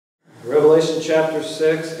Revelation chapter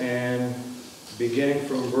 6, and beginning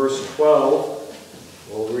from verse 12,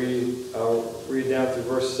 I'll read down through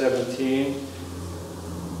verse 17.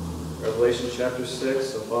 Revelation chapter 6,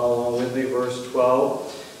 so follow along with me, verse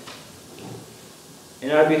 12.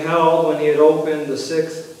 And I beheld when he had opened the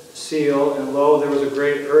sixth seal, and lo, there was a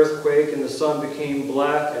great earthquake, and the sun became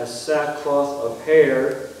black as sackcloth of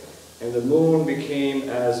hair, and the moon became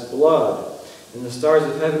as blood. And the stars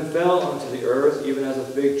of heaven fell unto the earth, even as a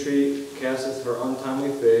fig tree casteth her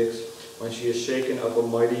untimely figs, when she is shaken of a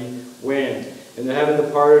mighty wind. And the heaven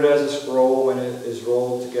departed as a scroll when it is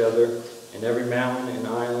rolled together, and every mountain and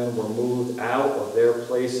island were moved out of their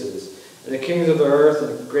places. And the kings of the earth,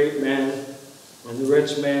 and the great men, and the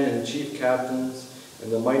rich men, and the chief captains,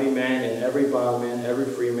 and the mighty men, and every bondman, every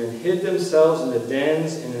freeman, hid themselves in the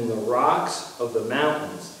dens and in the rocks of the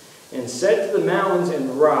mountains, and said to the mountains and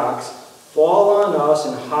the rocks, Fall on us,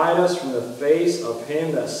 and hide us from the face of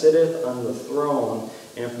him that sitteth on the throne,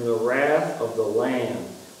 and from the wrath of the Lamb.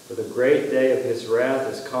 For the great day of his wrath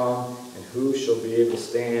is come, and who shall be able to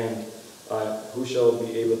stand?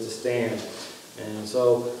 And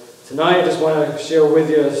so tonight I just want to share with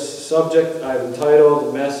you a subject I've entitled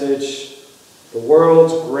the message, The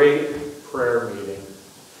World's Great Prayer Meeting.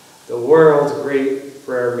 The World's Great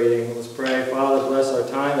Prayer Meeting. Let's pray. Father, bless our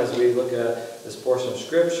time as we look at this portion of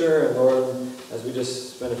Scripture, and Lord, as we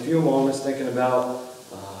just spend a few moments thinking about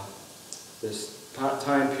this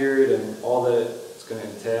time period and all that it's going to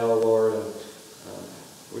entail, Lord, and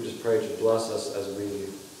we just pray that you bless us as we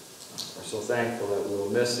are so thankful that we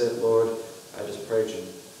will miss it, Lord. I just pray that you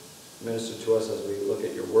minister to us as we look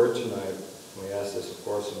at your word tonight. We ask this, of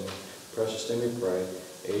course, in your precious name we pray.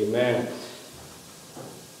 Amen.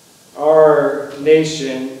 Our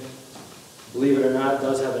nation, believe it or not,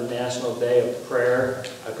 does have a National Day of Prayer.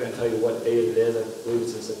 I couldn't tell you what date it is. I believe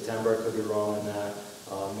it's in September. I could be wrong on that.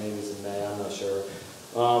 Maybe it's in May. I'm not sure.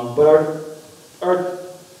 But our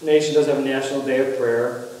nation does have a National Day of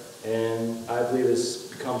Prayer, and I believe it's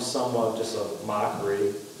become somewhat just a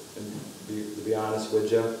mockery, to be honest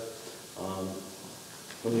with you.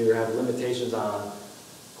 When you have limitations on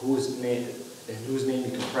whose name you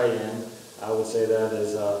can pray in, I would say that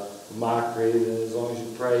is a mockery. As long as you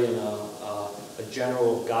pray in a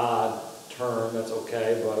general God term, that's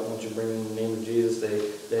okay, but once you bring in the name of Jesus,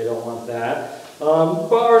 they don't want that.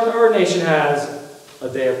 But our nation has a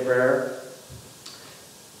day of prayer.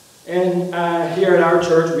 And here at our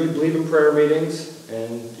church, we believe in prayer meetings,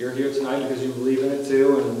 and you're here tonight because you believe in it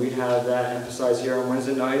too, and we have that emphasized here on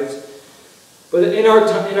Wednesday nights. But in our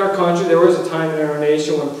country, there was a time in our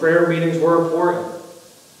nation when prayer meetings were important.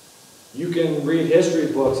 You can read history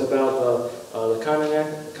books about the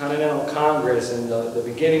Continental Congress and the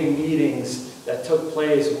beginning meetings that took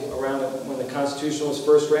place around when the Constitution was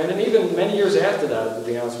first ran, and even many years after that, to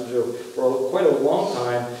be honest with you. For quite a long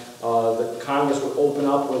time, the Congress would open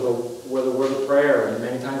up with a word of prayer, and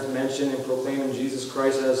many times mention and proclaiming Jesus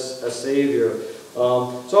Christ as Savior.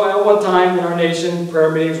 So at one time in our nation,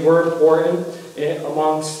 prayer meetings were important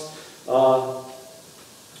amongst our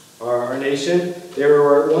nation. They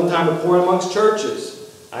were at one time important amongst churches.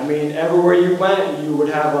 I mean, everywhere you went, you would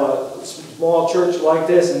have a small church like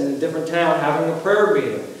this in a different town having a prayer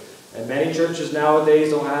meeting. And many churches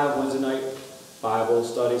nowadays don't have Wednesday night Bible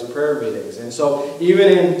studies, prayer meetings. And so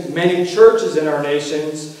even in many churches in our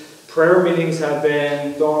nations, prayer meetings have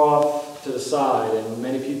been thrown off to the side. And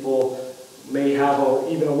many people may have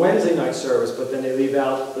even a Wednesday night service, but then they leave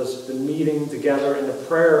out the meeting together in the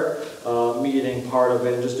prayer meeting part of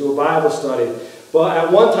it and just do a Bible study. But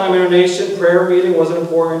at one time in our nation, prayer meeting was an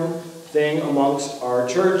important thing amongst our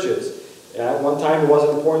churches. At one time, it was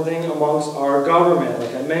an important thing amongst our government,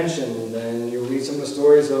 like I mentioned. And you read some of the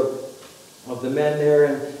stories of the men there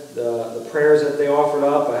and the prayers that they offered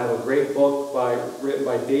up. I have a great book written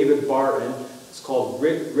by David Barton. It's called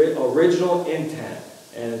Original Intent.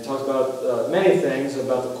 And it talks about many things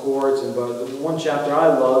about the courts. But the one chapter I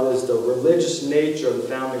love is the religious nature of the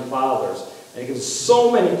Founding Fathers. And it gives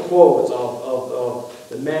so many quotes of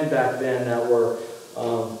the men back then that were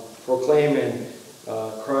proclaiming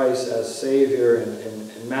Christ as Savior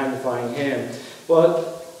and magnifying Him.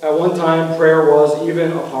 But at one time, prayer was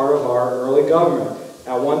even a part of our early government.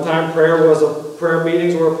 At one time, prayer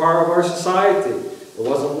meetings were a part of our society. It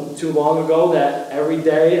wasn't too long ago that every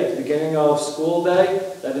day at the beginning of school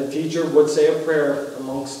day, that a teacher would say a prayer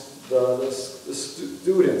amongst the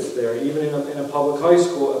students there, even in a public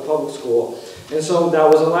school. And so that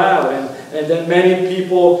was allowed. And then many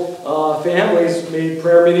people, families, made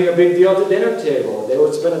prayer meeting a big deal at the dinner table. They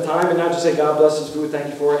would spend a time and not just say, God bless this food, thank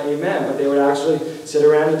you for it, amen. But they would actually sit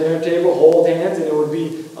around the dinner table, hold hands, and it would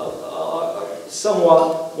be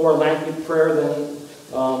somewhat more lengthy prayer than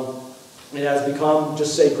it has become.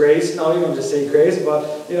 Just say grace. Not even just say grace,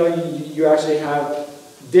 but you actually have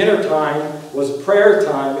dinner time was prayer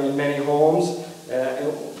time in many homes at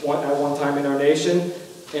one time in our nation.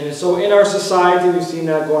 And so in our society, we've seen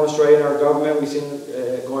that going astray. In our government, we've seen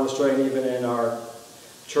it going astray. And even in our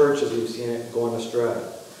churches, we've seen it going astray.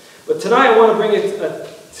 But tonight, I want to bring it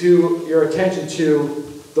to your attention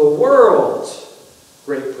to the world's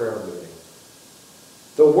great prayer meeting.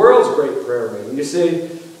 The world's great prayer meeting. You see,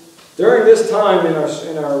 during this time in our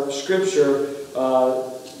scripture,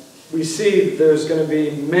 we see there's going to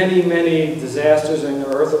be many, many disasters in the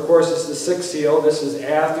earth. Of course, it's the sixth seal. This is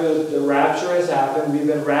after the rapture has happened. We've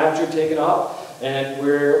been raptured, taken up, and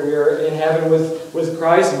we're in heaven with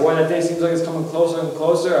Christ. And boy, that day seems like it's coming closer and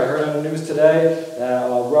closer. I heard on the news today that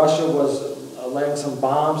Russia was laying some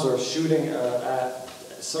bombs or shooting at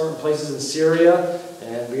certain places in Syria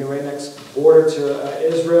and being right next border to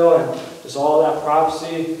Israel, and just all that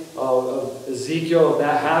prophecy of Ezekiel, of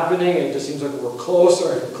that happening. It just seems like we're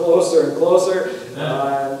closer and closer and closer.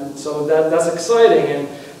 So that's exciting.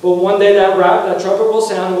 But one day that trumpet will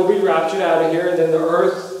sound, and we'll be raptured out of here, and then the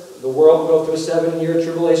world will go through a 7-year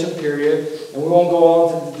tribulation period. And we won't go on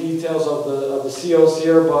to the details of the seals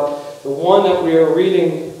here, but the one that we are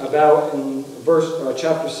reading about in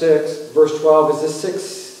chapter 6, verse 12, is the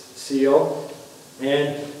sixth seal.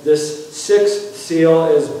 And this sixth seal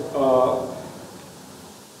is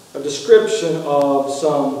a description of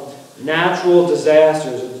some natural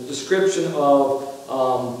disasters, a description of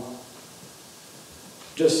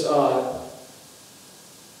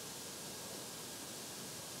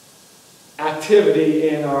activity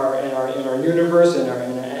in our universe, in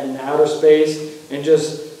outer space, and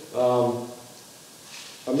just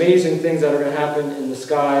amazing things that are going to happen in the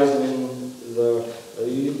skies and in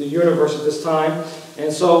the universe at this time.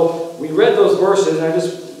 And so we read those verses, and I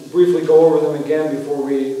just briefly go over them again before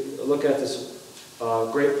we look at this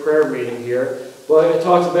great prayer meeting here. But it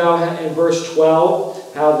talks about in verse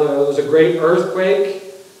 12 how there was a great earthquake,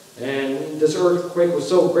 and this earthquake was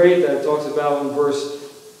so great that it talks about in verse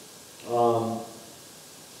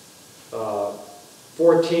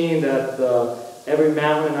 14 that every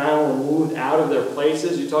mountain and island were moved out of their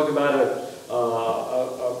places. You talk about a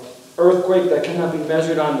earthquake that cannot be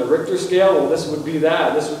measured on the Richter scale. Well, this would be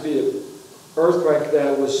that. This would be an earthquake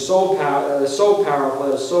that was so powerful,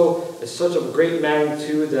 it's such a great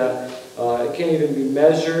magnitude that it can't even be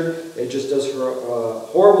measured. It just does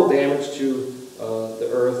horrible damage to the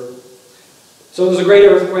earth. So there's a great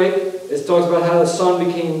earthquake. It talks about how the sun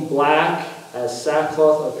became black as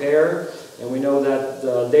sackcloth of hair. And we know that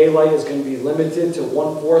the daylight is going to be limited to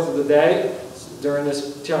 1/4 of the day during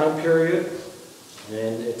this time period.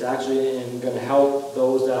 And it's actually going to help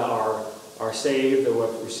those that are saved, or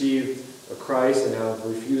have received Christ and have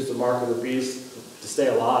refused the mark of the beast to stay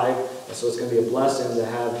alive. And so it's going to be a blessing to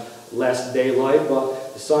have less daylight.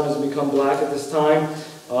 But the sun has become black at this time.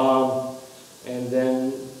 And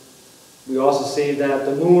then we also see that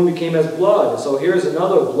the moon became as blood. So here's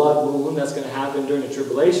another blood moon that's going to happen during the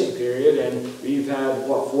tribulation period. And we've had,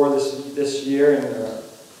 4 this year, and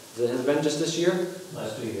has it been just this year?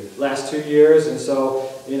 Last 2 years. Last 2 years. And so,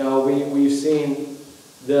 we've seen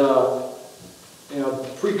the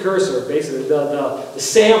precursor, basically, the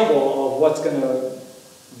sample of what's going to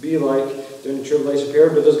be like during the tribulation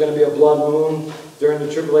period. But there's going to be a blood moon during the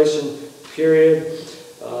tribulation period.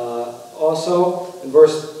 Also, in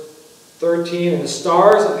verse 13, and the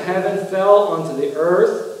stars of heaven fell onto the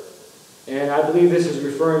earth. And I believe this is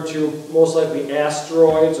referring to most likely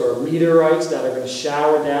asteroids or meteorites that are going to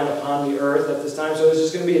shower down upon the earth at this time. So there's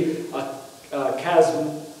just going to be a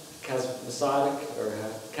chasmolytic,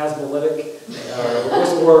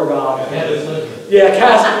 what's the word?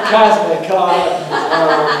 Chasmic.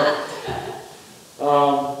 I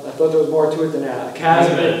thought there was more to it than that.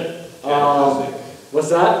 Chasmic. What's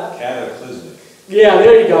that? Cataclysmic. Yeah,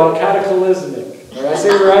 there you go. Cataclysmic. Did I say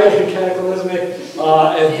it right? Cataclysmic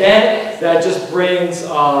event that just brings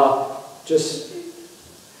just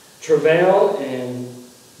travail and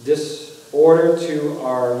disorder to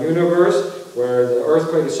our universe, where the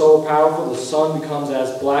earthquake is so powerful, the sun becomes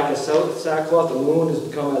as black as sackcloth, the moon has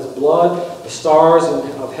become as blood, the stars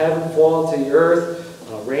of heaven fall into the earth,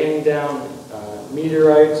 raining down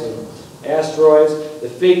meteorites and asteroids. The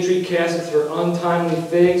fig tree casteth her untimely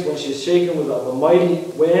figs when she is shaken with a mighty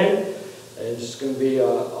wind. And it's just going to be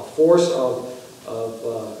a force of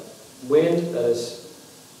wind that is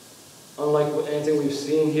unlike anything we've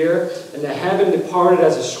seen here. And the heaven departed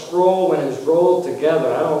as a scroll when it is rolled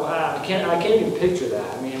together. I can't even picture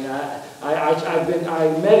that. I mean,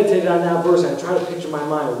 I meditated on that verse, and I try to picture in my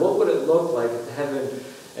mind, what would it look like in heaven?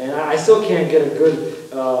 And I still can't get a good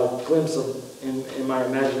glimpse in my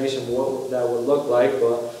imagination of what that would look like,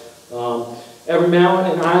 but every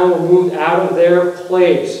mountain and island were moved out of their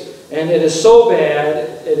place. And it is so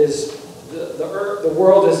bad, it is the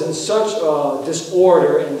world is in such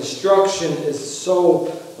disorder, and destruction is so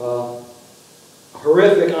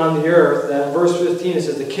horrific on the earth, that in verse 15 it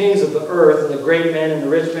says, the kings of the earth, and the great men, and the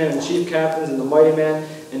rich men, and chief captains, and the mighty men,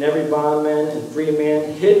 and every bondman and free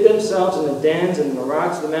man, hid themselves in the dens and in the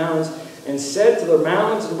rocks of the mountains, and said to the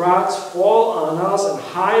mountains and rocks, fall on us, and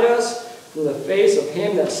hide us from the face of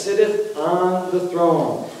him that sitteth on the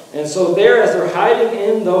throne. And so there, as they're hiding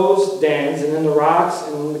in those dens, and in the rocks,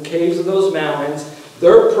 and in the caves of those mountains,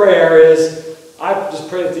 their prayer is, I just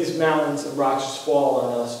pray that these mountains and rocks just fall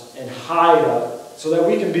on us, and hide us, so that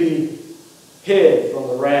we can be hid from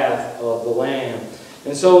the wrath of the Lamb.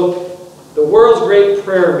 And so the world's great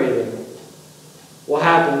prayer meeting will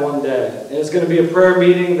happen one day. And it's going to be a prayer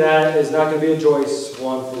meeting that is not going to be a joyous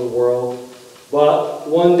one for the world. But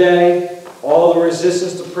one day, all the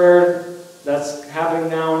resistance to prayer that's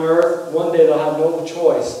happening now on earth, one day they'll have no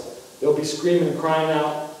choice. They'll be screaming and crying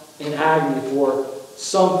out in agony for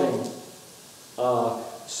something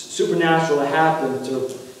supernatural to happen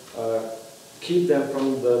to keep them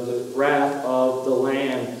from the wrath of the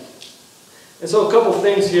Lamb. And so a couple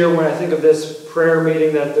things here when I think of this prayer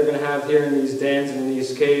meeting that they're going to have here in these dens and in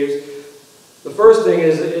these caves. The first thing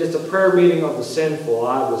is it's a prayer meeting of the sinful,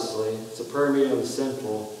 obviously. It's a prayer meeting of the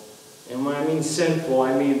sinful. And when I mean sinful,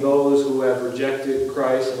 I mean those who have rejected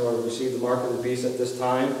Christ and have received the mark of the beast at this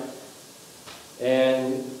time.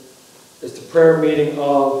 And it's the prayer meeting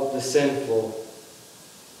of the sinful,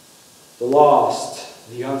 the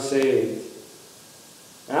lost, the unsaved.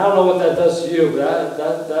 And I don't know what that does to you, but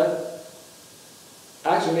that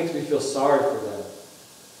actually makes me feel sorry for them.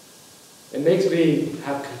 It makes me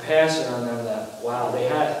have compassion on them that, wow, they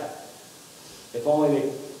had, if only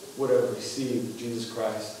they would have received Jesus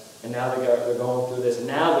Christ. And now they're going through this. And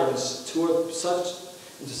now they're into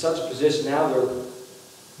such a position, now they're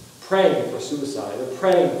praying for suicide. They're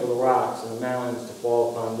praying for the rocks and the mountains to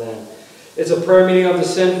fall upon them. It's a prayer meeting of the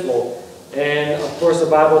sinful. And, of course, the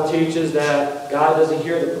Bible teaches that God doesn't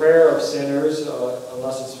hear the prayer of sinners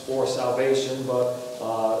unless it's for salvation. But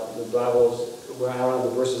the Bible's, well, I don't have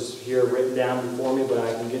the verses here written down before me, but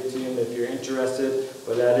I can get to them if you're interested.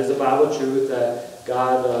 But that is a Bible truth, that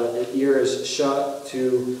God's ear is shut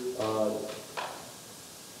to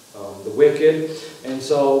the wicked. And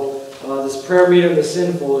so this prayer meeting of the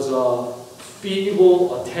sinful is a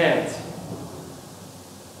feeble attempt,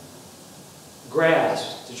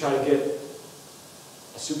 grasp, to try to get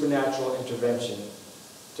a supernatural intervention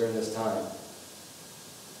during this time.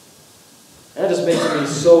 And that just makes me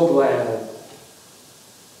so glad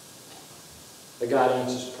that God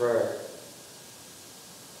answers prayer.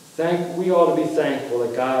 We ought to be thankful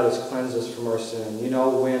that God has cleansed us from our sin. You know,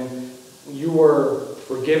 when you were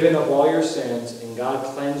forgiven of all your sins and God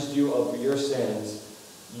cleansed you of your sins,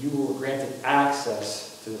 you were granted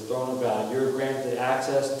access to the throne of God. You were granted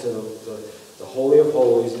access to the Holy of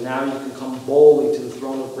Holies, and now you can come boldly to the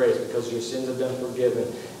throne of grace because your sins have been forgiven.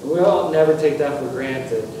 And we ought never take that for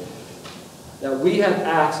granted, that we have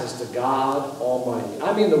access to God Almighty.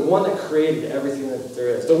 I mean the one that created everything that there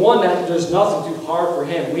is. The one that there's nothing too hard for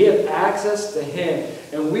Him. We have access to Him.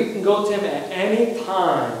 And we can go to Him at any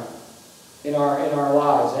time in our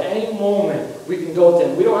lives. At any moment, we can go to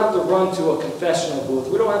Him. We don't have to run to a confessional booth.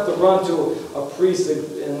 We don't have to run to a priest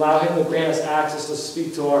and allow him to grant us access to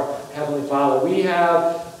speak to our Heavenly Father. We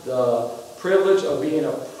have the privilege of being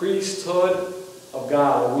a priesthood of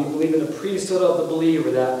God. And we believe in the priesthood of the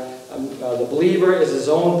believer, that the believer is his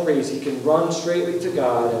own priest. He can run straightly to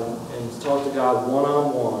God and talk to God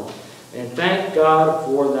one-on-one. And thank God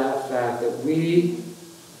for that fact, that we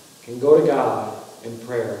can go to God in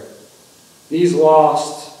prayer. These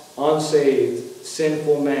lost, unsaved,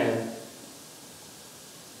 sinful men,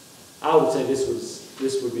 I would say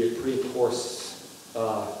this would be a pretty coarse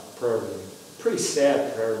prayer meeting. Pretty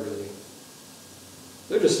sad prayer meeting.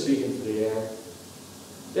 They're just speaking to the air.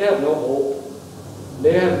 They have no hope.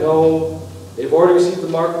 They've already received the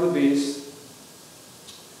mark of the beast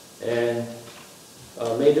and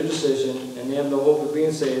made their decision, and they have no hope of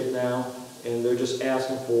being saved now, and they're just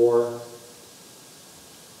asking for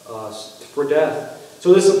death.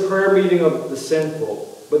 So this is a prayer meeting of the sinful.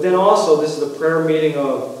 But then also this is a prayer meeting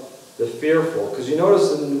of the fearful. Because you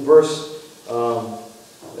notice in the verse,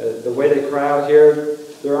 the way they cry out here,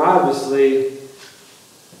 they're obviously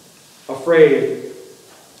afraid.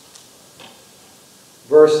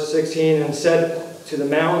 Verse 16, and said to the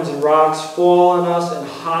mountains and rocks, fall on us and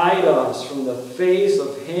hide us from the face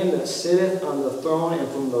of him that sitteth on the throne and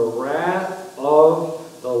from the wrath of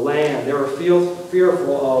the Lamb. They were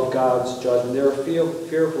fearful of God's judgment. They were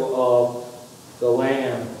fearful of the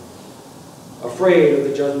Lamb, afraid of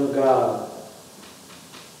the judgment of God.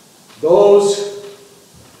 Those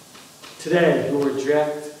today who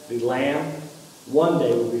reject the Lamb, one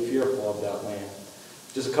day will be fearful of that Lamb.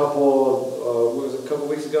 Just a couple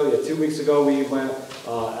weeks ago? Yeah, 2 weeks ago we went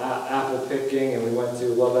apple picking, and we went to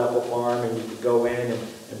Love Apple Farm, and you could go in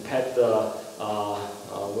and pet the,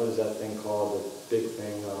 what is that thing called, the big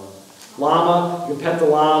thing, llama. You can pet the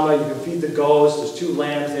llama, you can feed the goats. There's 2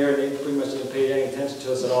 lambs there, and they pretty much didn't pay any attention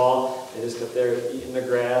to us at all. They just got there eating the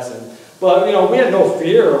grass. But we had no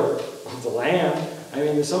fear of the lamb. I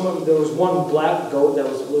mean, there was one black goat that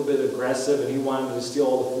was a little bit aggressive, and he wanted to steal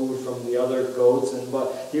all the food from the other goats,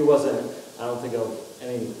 but he wasn't, I don't think, of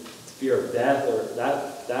any fear of death or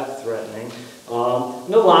that threatening. The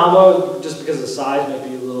llama, just because of the size, might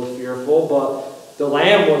be a little fearful, but the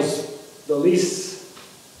lamb was the least,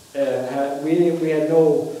 we had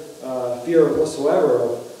no fear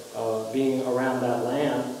whatsoever of being around that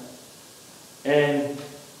lamb. And,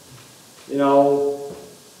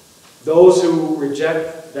 those who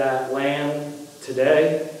reject that lamb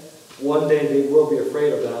today, one day they will be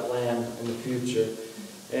afraid of that lamb in the future.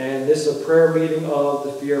 And this is a prayer meeting of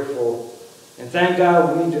the fearful. And thank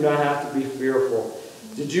God we do not have to be fearful.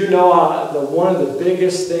 Did you know that one of the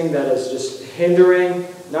biggest things that is just hindering,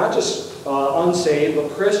 not just unsaved, but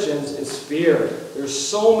Christians, is fear. There's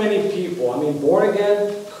so many people,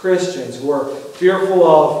 born-again Christians, who are fearful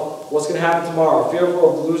of what's going to happen tomorrow,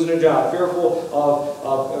 fearful of losing a job, fearful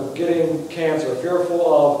of getting cancer, fearful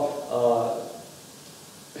of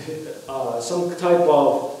some type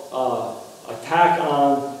of attack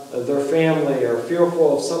on their family, or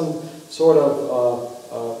fearful of some sort of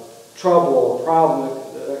trouble or problem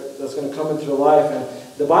that's going to come into their life. And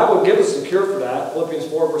the Bible gives us a cure for that. Philippians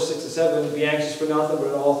 4, verse 6 and 7, be anxious for nothing, but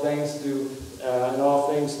in all things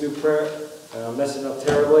through prayer. I'm messing up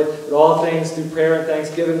terribly. But all things through prayer and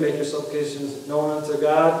thanksgiving, make your supplications known unto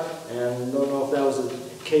God. And I don't know if that was a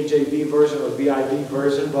KJV version or a BIV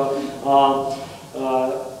version, but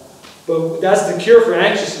that's the cure for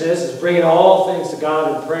anxiousness, is bringing all things to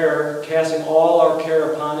God in prayer, casting all our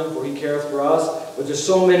care upon him, for he careth for us. But there's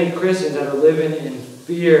so many Christians that are living in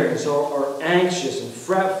fear, and so are anxious and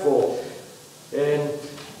fretful. And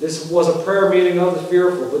this was a prayer meeting of the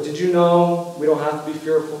fearful. But did you know we don't have to be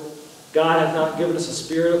fearful? God hath not given us a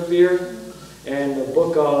spirit of fear. And the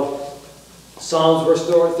book of Psalms, verse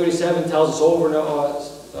 37, tells us over and over,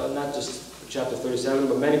 not just chapter 37,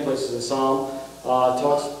 but many places in Psalm,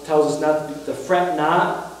 tells us not to fret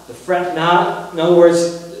not, to fret not. In other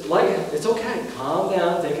words, it's okay. Calm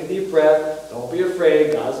down, take a deep breath. Don't be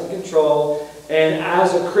afraid. God's in control. And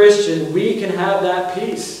as a Christian, we can have that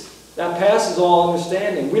peace that passes all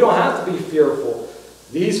understanding. We don't have to be fearful.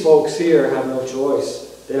 These folks here have no choice.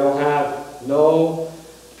 They don't have no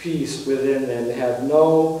peace within them. They have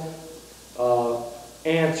no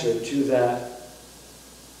answer to that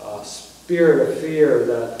spirit of fear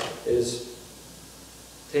that is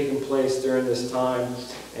taking place during this time.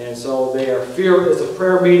 And so they are fearful. It's a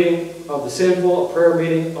prayer meeting of the sinful, a prayer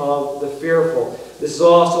meeting of the fearful. This is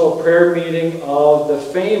also a prayer meeting of the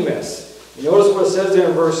famous. You notice what it says there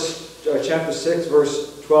in chapter 6,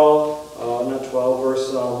 verse 12.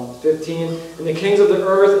 Verse 15. And the kings of the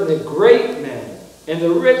earth, and the great men, and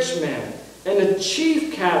the rich men, and the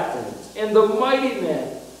chief captains, and the mighty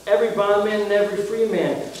men, every bondman and every free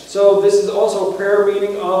man. So this is also a prayer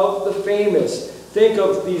meeting of the famous. Think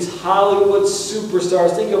of these Hollywood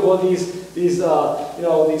superstars. Think of all these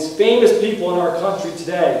famous people in our country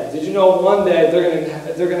today. Did you know one day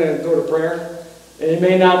they're going to go to prayer? And it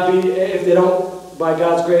may not be, if they don't, by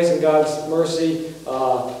God's grace and God's mercy,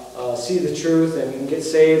 see the truth and get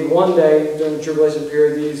saved. One day during the tribulation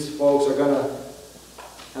period, these folks are going to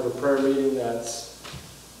have a prayer meeting that's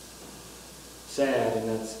sad and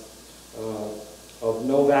that's of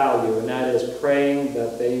no value, and that is praying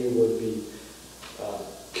that they would be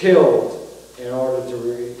killed in order to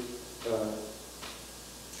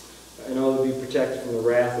be protected from the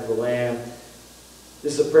wrath of the Lamb.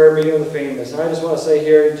 This is a prayer meeting of the famous. And I just want to say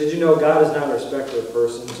here, did you know God is not a respecter of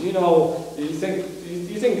persons? Do you think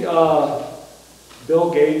Bill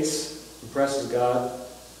Gates impresses God?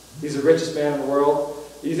 He's the richest man in the world.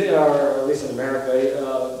 Do you think, or at least in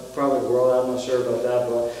America, probably the world, I'm not sure about that,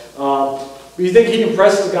 but do you think he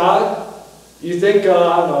impresses God? You think, I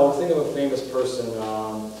don't know, think of a famous person.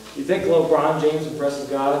 You think LeBron James impresses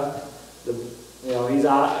God? He's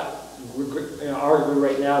arguably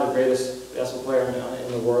right now the greatest basketball player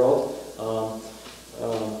in the world.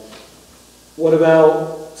 What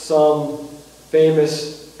about some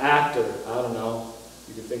famous actor? I don't know.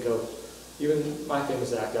 You can think of even my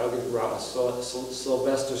famous actor. I'll give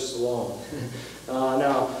Sylvester Stallone.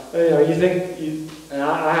 Now, you think, and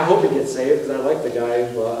I hope he gets saved because I like the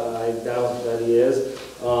guy, but I doubt that he is.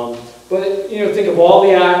 But think of all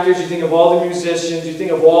the actors, you think of all the musicians, you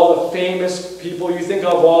think of all the famous people, you think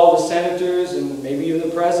of all the senators and maybe even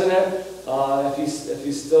the president, if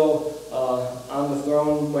he's still on the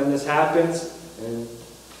throne when this happens. And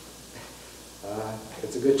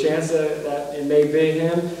it's a good chance that it may be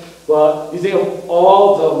him. But you think of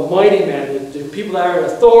all the mighty men, the people that are in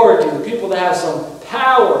authority, the people that have some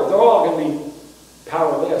power, they're all going to be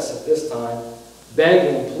powerless at this time,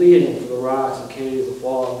 begging and pleading for the rocks and caves to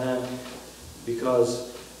fall on them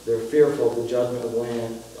because they're fearful of the judgment of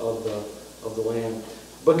the Lamb.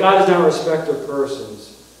 But God is not a respecter of persons.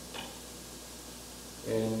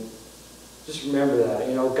 And just remember that.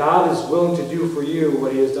 God is willing to do for you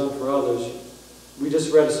what he has done for others. We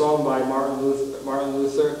just read a song by Martin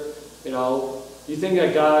Luther. You think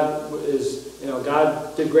that God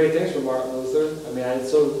did great things for Martin Luther. I mean,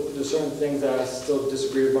 there's certain things that I still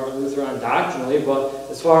disagree with Martin Luther on doctrinally, but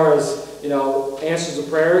as far as, answers to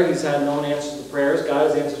prayer, he's had known answers to prayers. God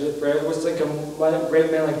has answered his prayers. Let's think of a great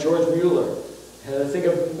man like George Mueller. And I think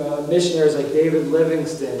of missionaries like David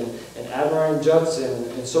Livingston and Adoniram Judson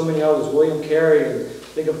and so many others, William Carey. And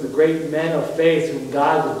think of the great men of faith whom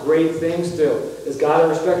God did great things to. Is God a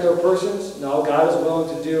respecter of persons? No, God is willing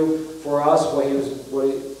to do for us what he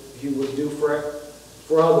would do for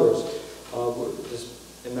others.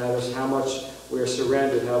 It matters how much we are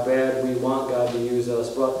surrendered, how bad we want God to use us.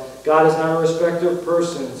 But God is not a respecter of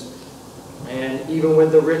persons. And even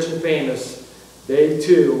with the rich and famous, they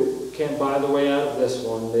too can't buy the way out of this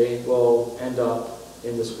one. They will end up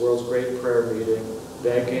in this world's great prayer meeting,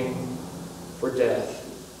 begging for death.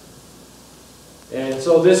 And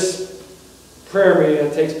so this prayer meeting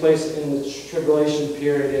that takes place in the tribulation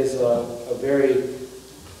period is a very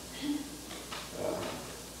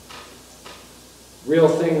real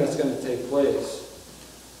thing that's going to take place.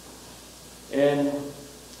 And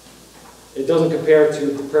it doesn't compare to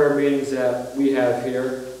the prayer meetings that we have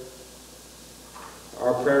here.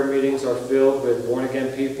 Our prayer meetings are filled with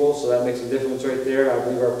born-again people, so that makes a difference right there. I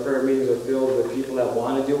believe our prayer meetings are filled with people that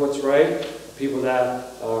want to do what's right, people that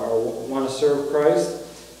want to serve Christ.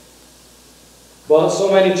 But so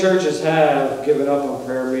many churches have given up on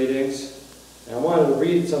prayer meetings. And I wanted to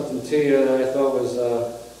read something to you that I thought was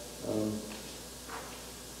a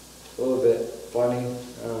little bit funny.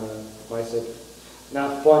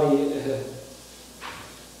 Not funny,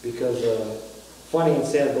 because funny and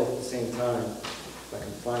sad both at the same time. If I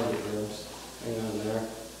can find it here, just hang on there.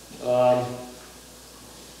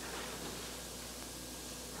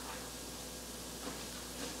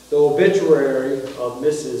 The obituary of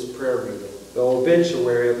Mrs. Prayer Meeting. The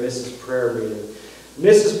obituary of Mrs. Prayer Meeting.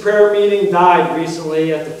 Mrs. Prayer Meeting died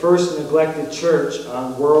recently at the First Neglected Church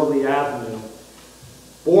on Worldly Avenue.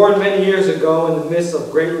 Born many years ago in the midst of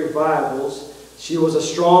great revivals, she was a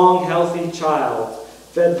strong, healthy child,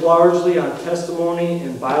 fed largely on testimony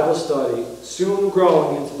and Bible study, soon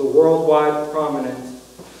growing into the worldwide prominent,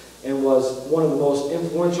 and was one of the most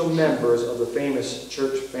influential members of the famous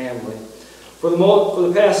church family. For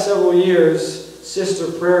the past several years,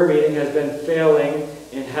 Sister Prayer Meeting has been failing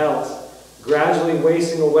in health, gradually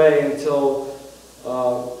wasting away until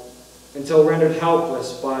rendered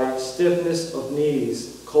helpless by stiffness of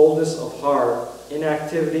knees, coldness of heart,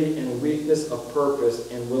 inactivity, and weakness of purpose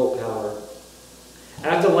and willpower.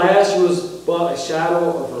 At the last, she was but a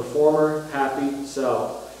shadow of her former happy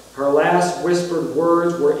self. Her last whispered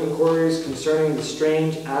words were inquiries concerning the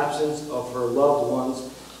strange absence of her loved ones,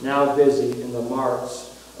 now busy in the marts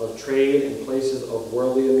of trade and places of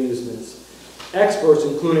worldly amusements. Experts,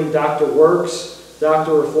 including Dr. Works,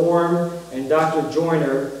 Dr. Reform, and Dr.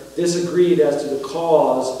 Joyner, disagreed as to the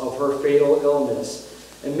cause of her fatal illness,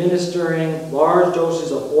 administering large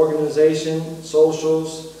doses of organization,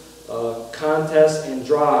 socials, contests, and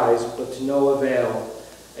drives, but to no avail.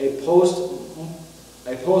 A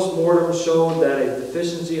post-mortem showed that a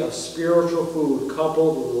deficiency of spiritual food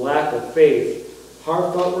coupled with a lack of faith,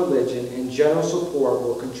 heartfelt religion, and general support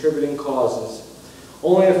were contributing causes.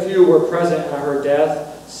 Only a few were present at her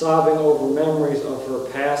death, sobbing over memories of her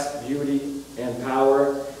past beauty and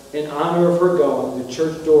power. In honor of her going, the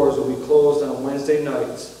church doors will be closed on Wednesday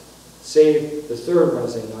nights, save the third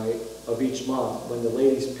Wednesday night of each month when the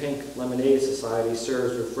Ladies' Pink Lemonade Society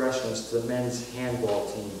serves refreshments to the men's handball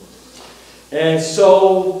team. And it's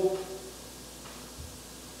so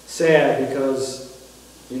sad because,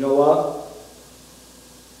 you know what?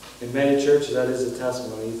 In many churches, that is a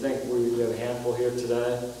testimony. You think we have a handful here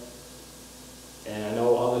today, and I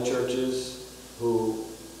know other churches who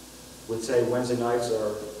would say Wednesday nights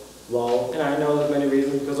are low, and I know there's many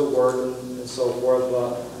reasons because of work and so forth,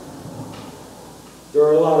 but there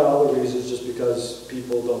are a lot of other reasons just because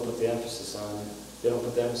people don't put the emphasis on it. They don't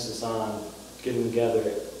put the emphasis on getting together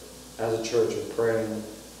as a church and praying.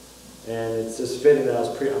 And it's just fitting that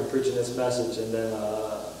I'm preaching this message, and then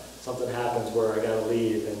something happens where I got to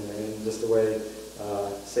leave, and just the way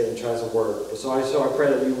Satan tries to work. So I pray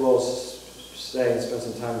that you will stay and spend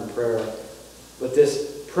some time in prayer. But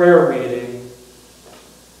this prayer meeting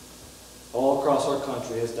all across our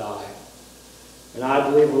country has died. And I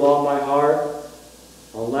believe with all my heart,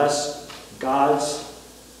 unless God's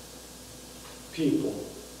people,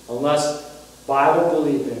 unless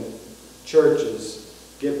Bible-believing churches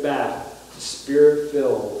get back to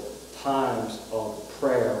Spirit-filled times of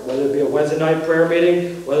prayer, whether it be a Wednesday night prayer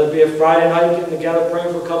meeting, whether it be a Friday night getting together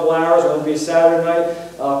praying for a couple hours, whether it be a Saturday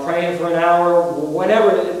night praying for an hour,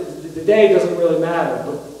 whenever, the day doesn't really matter,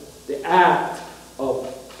 but the act of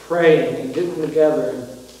praying and getting together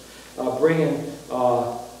and bringing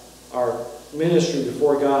our ministry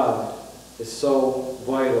before God is so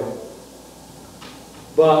vital.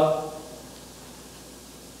 But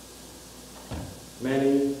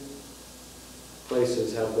many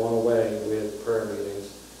places have gone away with prayer meetings.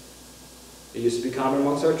 It used to be common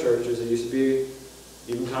amongst our churches. It used to be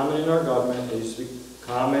even common in our government. It used to be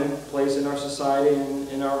commonplace in our society and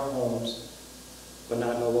in our homes, but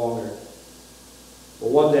not no longer. But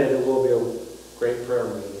one day there will be a great prayer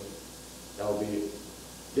meeting that will be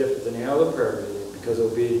different than any other prayer meeting, because it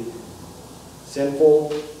will be sinful,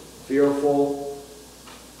 fearful,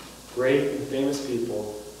 great and famous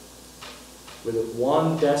people with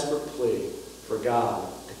one desperate plea for God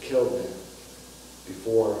to kill them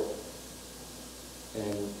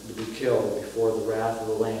to be killed before the wrath of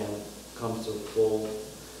the Lamb comes to full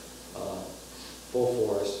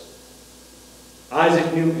force.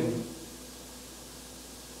 Isaac Newton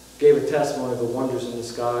gave a testimony of the wonders in the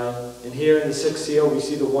sky. And here in the sixth seal, we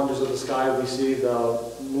see the wonders of the sky. We see the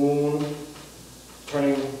moon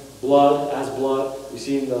turning blood as blood. We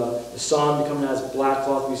see the sun becoming as black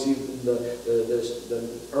cloth. We see the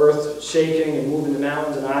earth shaking and moving the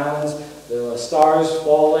mountains and islands. The stars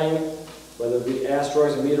falling, whether it be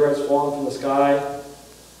asteroids and meteorites falling from the sky.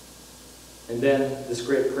 And then this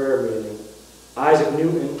great prayer meeting. Isaac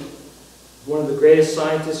Newton, one of the greatest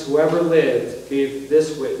scientists who ever lived, gave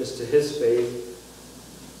this witness to his faith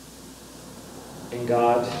in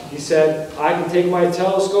God. He said, "I can take my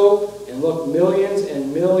telescope and look millions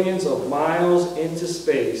and millions of miles into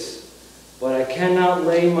space, but I cannot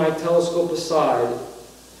lay my telescope aside,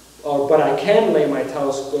 but I can lay my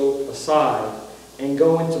telescope aside and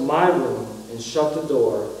go into my room and shut the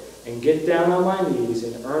door and get down on my knees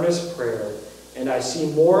in earnest prayer, and I see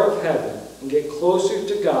more of heaven and get closer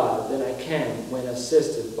to God than I can when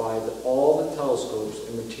assisted by all the telescopes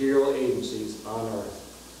and material agencies on earth."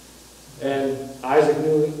 And Isaac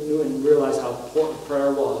Newton realized how important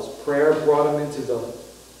prayer was. Prayer brought him into the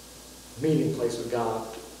meeting place with God.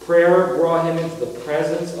 Prayer brought him into the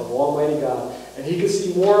presence of Almighty God. And he could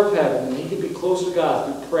see more of heaven, and he could be closer to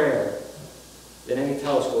God through prayer than any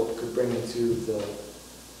telescope could bring into the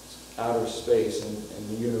outer space and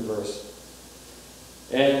the universe.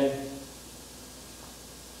 And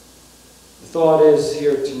the thought is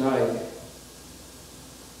here tonight,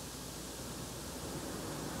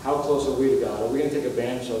 how close are we to God? Are we going to take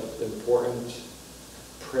advantage of the important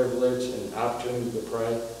privilege and opportunity to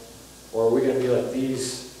pray? Or are we going to be like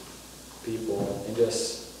these people and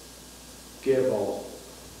just give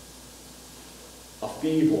a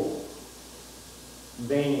feeble,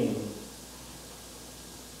 vain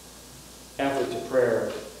effort to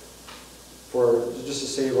prayer just to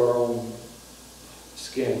save our own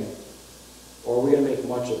skin? Or are we going to make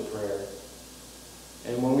much of prayer?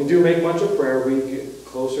 And when we do make much of prayer, we get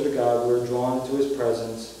closer to God. We're drawn to His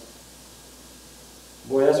presence.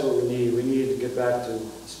 Boy, that's what we need. We need to get back to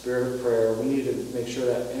the spirit of prayer. We need to make sure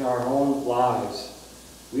that in our own lives,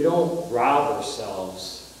 we don't rob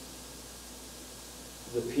ourselves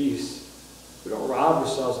of the peace. We don't rob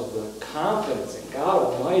ourselves of the confidence in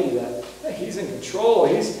God Almighty that He's in control.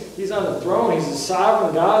 He's on the throne. He's the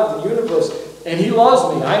sovereign God of the universe. And He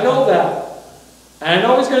loves me. I know that. And I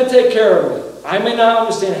know He's going to take care of me. I may not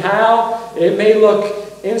understand how. It may look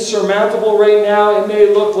insurmountable right now. It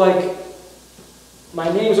may look like my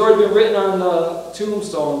name's already been written on the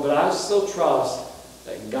tombstone, but I still trust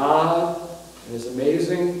that God and His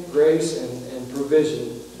amazing grace and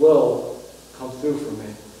provision will come through for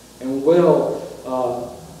me and will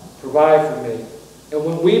provide for me. And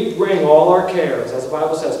when we bring all our cares, as the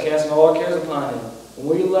Bible says, casting all our cares upon Him,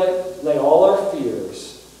 when we lay all our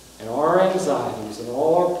fears and our anxieties and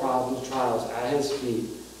all our problems, trials at His feet,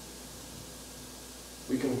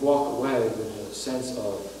 we can walk away with a sense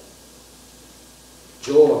of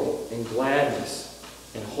joy and gladness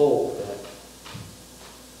and hope that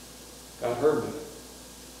God heard me.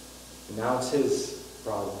 And now it's His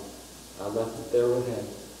problem. I left it there with Him.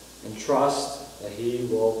 And trust that He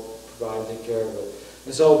will provide and take care of it.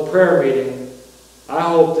 And so, prayer meeting, I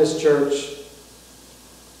hope this church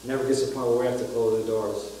never gets to the point where we have to close the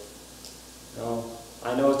doors. You know,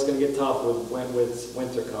 I know it's going to get tough with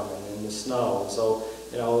winter coming and the snow. And so,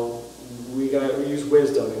 you know, we use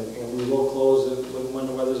wisdom, and we will close it when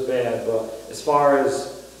the weather's bad. But as far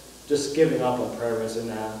as just giving up on prayer, and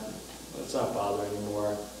nah, let's not bother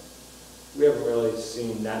anymore. We haven't really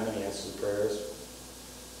seen that many answers to prayers.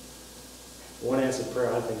 One answered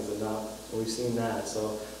prayer, I think, is enough. And we've seen that.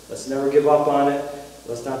 So let's never give up on it.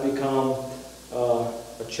 Let's not become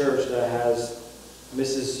a church that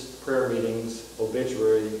misses prayer meetings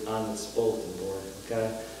obituary on its bulletin board.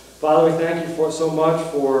 Okay? Father, we thank you so much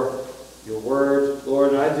for your word,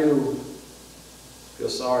 Lord. And I do feel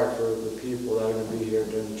sorry for the people that are going to be here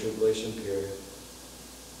during the tribulation period.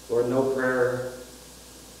 Lord, no prayer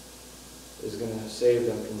is going to save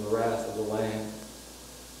them from the wrath of the Lamb.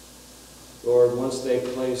 Lord, once they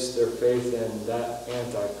place their faith in that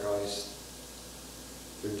Antichrist,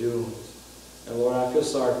 they're doomed. And Lord, I feel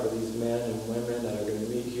sorry for these men and women that are going to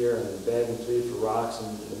meet here and beg and plead for rocks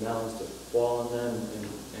and the mountains to fall on them and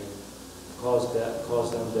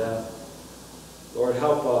cause them death. Lord,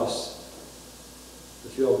 help us to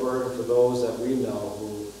feel a burden for those that we know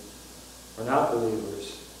who are not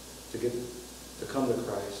believers to come to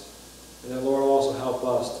Christ. And then, Lord, also help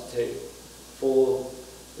us to take full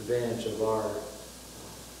advantage of our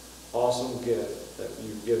awesome gift that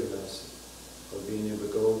you've given us of being able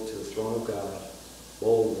to go to the throne of God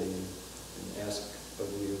boldly and ask of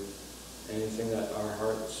you anything that our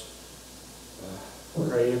hearts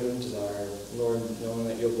crave and desire. Lord, knowing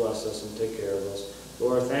that you'll bless us and take care of us.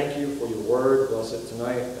 Lord, thank you for your word. Bless it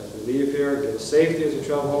tonight as we leave here. Give us safety as we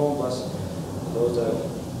travel home. Bless those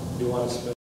that do want to spend